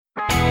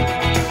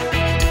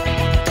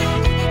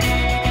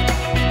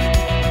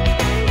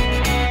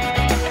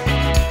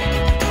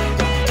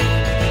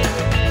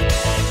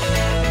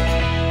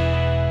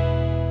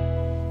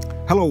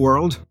Hello,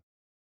 world.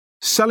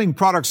 Selling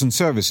products and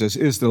services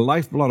is the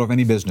lifeblood of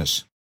any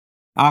business.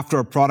 After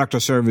a product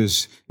or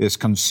service is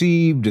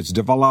conceived, it's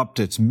developed,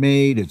 it's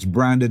made, it's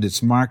branded,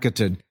 it's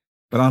marketed,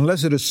 but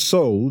unless it is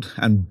sold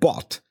and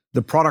bought,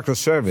 the product or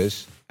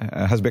service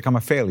has become a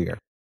failure.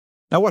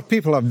 Now, what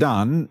people have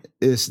done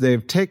is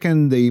they've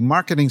taken the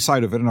marketing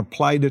side of it and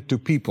applied it to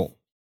people.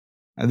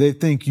 And they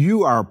think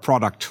you are a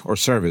product or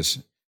service.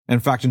 In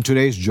fact, in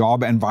today's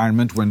job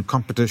environment, when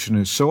competition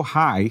is so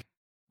high,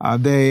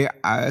 they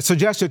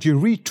suggest that you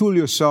retool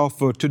yourself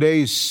for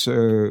today's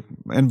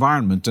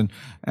environment,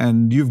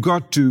 and you've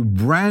got to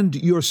brand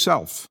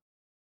yourself.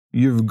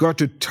 You've got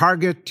to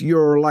target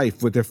your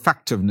life with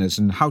effectiveness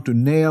and how to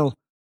nail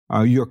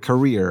your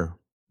career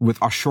with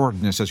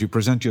assuredness as you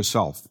present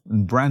yourself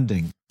and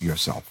branding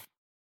yourself.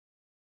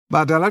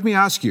 But let me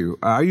ask you,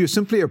 are you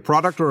simply a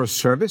product or a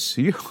service?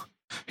 You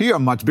are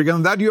much bigger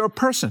than that. You're a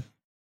person.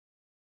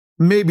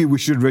 Maybe we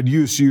should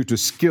reduce you to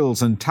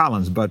skills and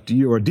talents, but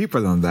you are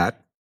deeper than that.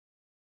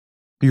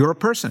 You're a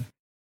person.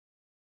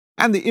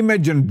 And the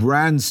image and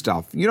brand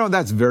stuff,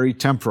 that's very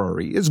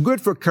temporary. It's good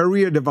for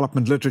career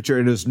development literature.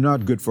 It is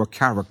not good for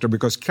character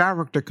because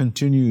character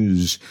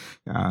continues.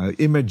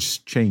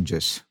 Image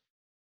changes.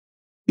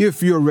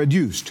 If you're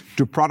reduced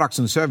to products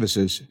and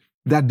services,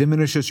 that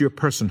diminishes your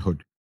personhood.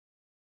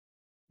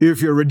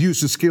 If you're reduced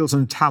to skills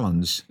and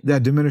talents,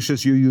 that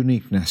diminishes your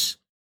uniqueness.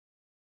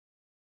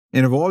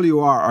 And if all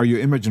you are your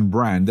image and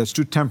brand, that's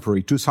too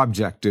temporary, too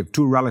subjective,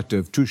 too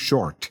relative, too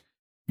short.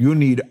 You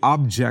need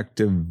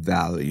objective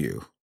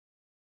value.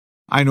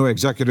 I know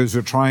executives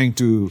are trying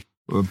to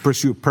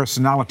pursue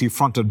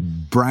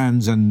personality-fronted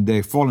brands, and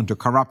they fall into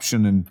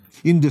corruption and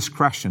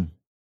indiscretion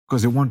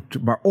because they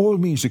want, by all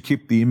means, to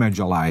keep the image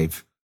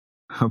alive.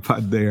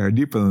 But they are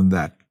deeper than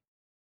that.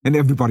 And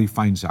everybody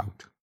finds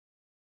out.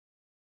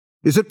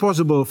 Is it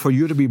possible for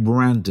you to be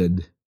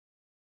branded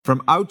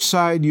from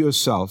outside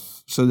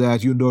yourself so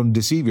that you don't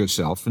deceive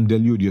yourself and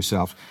delude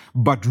yourself,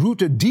 but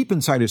rooted deep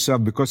inside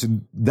yourself because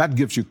that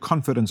gives you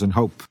confidence and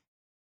hope?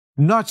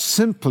 Not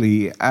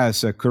simply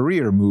as a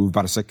career move,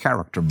 but as a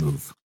character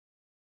move.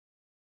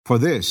 For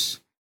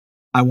this,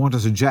 I want to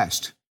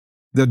suggest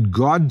that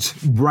God's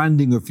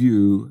branding of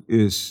you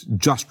is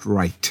just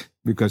right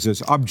because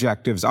its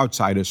objectives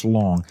outside is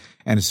long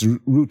and it's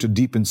rooted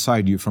deep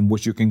inside you from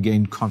which you can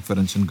gain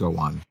confidence and go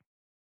on.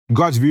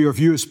 God's view of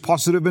you is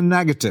positive and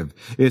negative.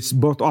 It's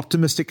both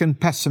optimistic and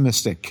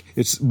pessimistic.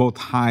 It's both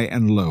high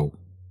and low.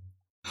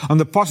 On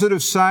the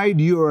positive side,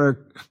 you are a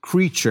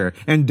creature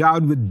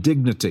endowed with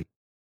dignity.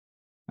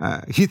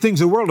 He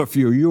thinks the world of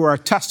you. You are a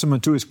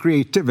testament to His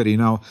creativity.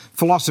 Now,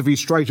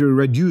 philosophies try to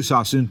reduce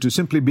us into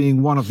simply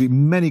being one of the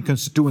many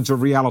constituents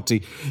of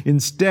reality.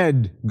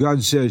 Instead,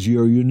 God says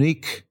you're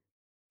unique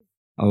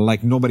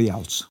like nobody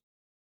else.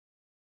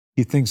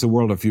 He thinks the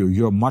world of you.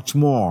 You're much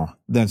more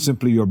than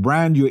simply your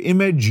brand, your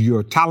image,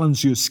 your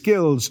talents, your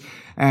skills,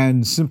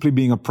 and simply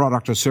being a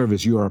product or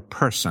service. You are a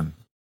person.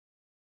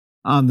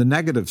 On the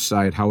negative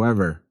side,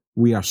 however,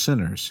 we are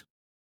sinners.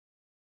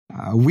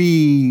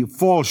 We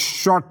fall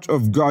short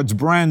of God's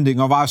branding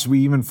of us.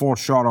 We even fall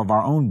short of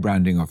our own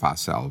branding of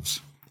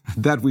ourselves.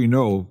 That we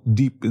know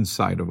deep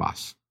inside of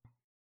us.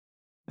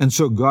 And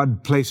so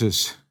God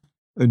places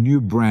a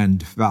new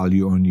brand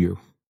value on you.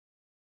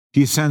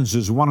 He sends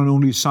His one and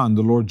only Son,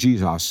 the Lord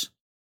Jesus,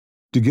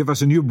 to give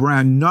us a new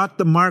brand, not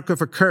the mark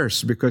of a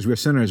curse because we're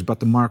sinners, but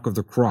the mark of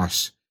the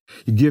cross.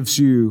 He gives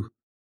you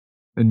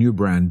a new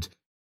brand.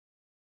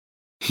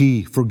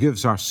 He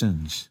forgives our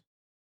sins.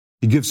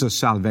 He gives us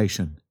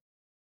salvation.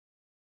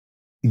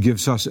 He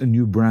gives us a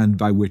new brand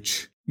by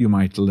which you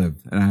might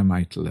live and I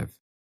might live.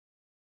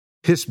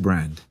 His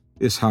brand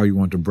is how you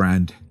want to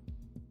brand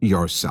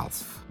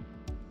yourself.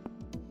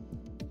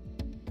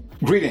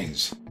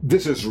 Greetings.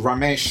 This is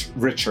Ramesh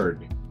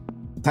Richard.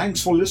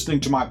 Thanks for listening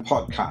to my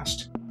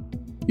podcast.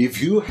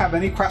 If you have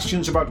any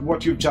questions about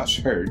what you've just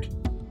heard,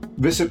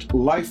 visit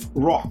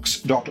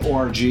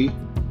liferocks.org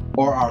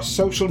or our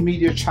social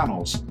media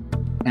channels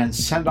and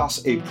send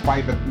us a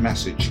private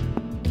message.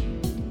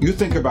 You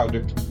think about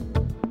it.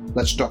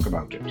 Let's talk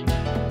about it.